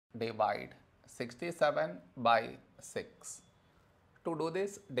divide 67 by 6. To do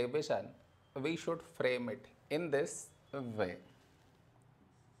this division, we should frame it in this way.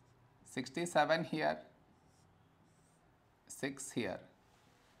 67 here, 6 here.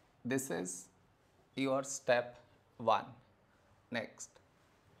 This is your step 1. Next,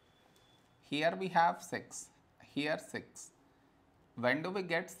 here we have 6, here 6. When do we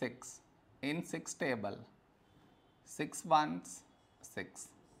get 6? In 6 table, 6 ones 6.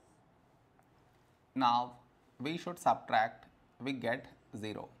 Now we should subtract, we get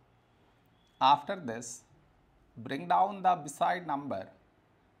 0. After this, bring down the beside number,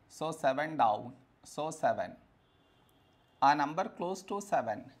 so 7 down, so 7. A number close to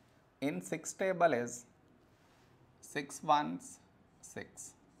 7 in 6 table is 6 ones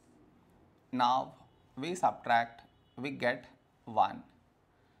 6. Now we subtract, we get 1.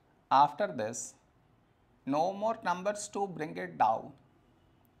 After this, no more numbers to bring it down.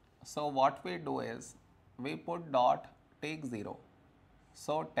 So what we do is, we put dot, take 0.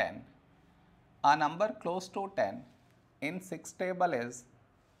 So 10. A number close to 10 in 6 table is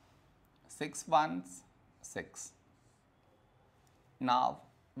 6 ones 6. Now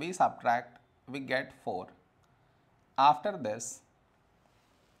we subtract, we get 4. After this,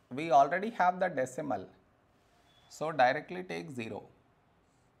 we already have the decimal, so directly take 0.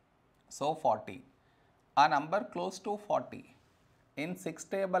 So 40. A number close to 40 in 6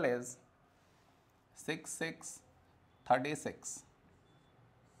 table is 6 6 36.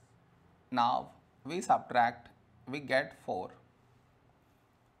 Now we subtract, we get 4.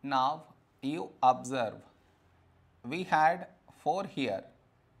 Now you observe, we had 4 here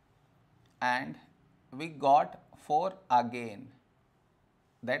and we got 4 again.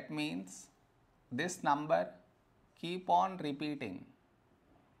 That means this number keep on repeating.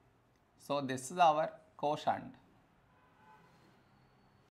 So this is our quotient.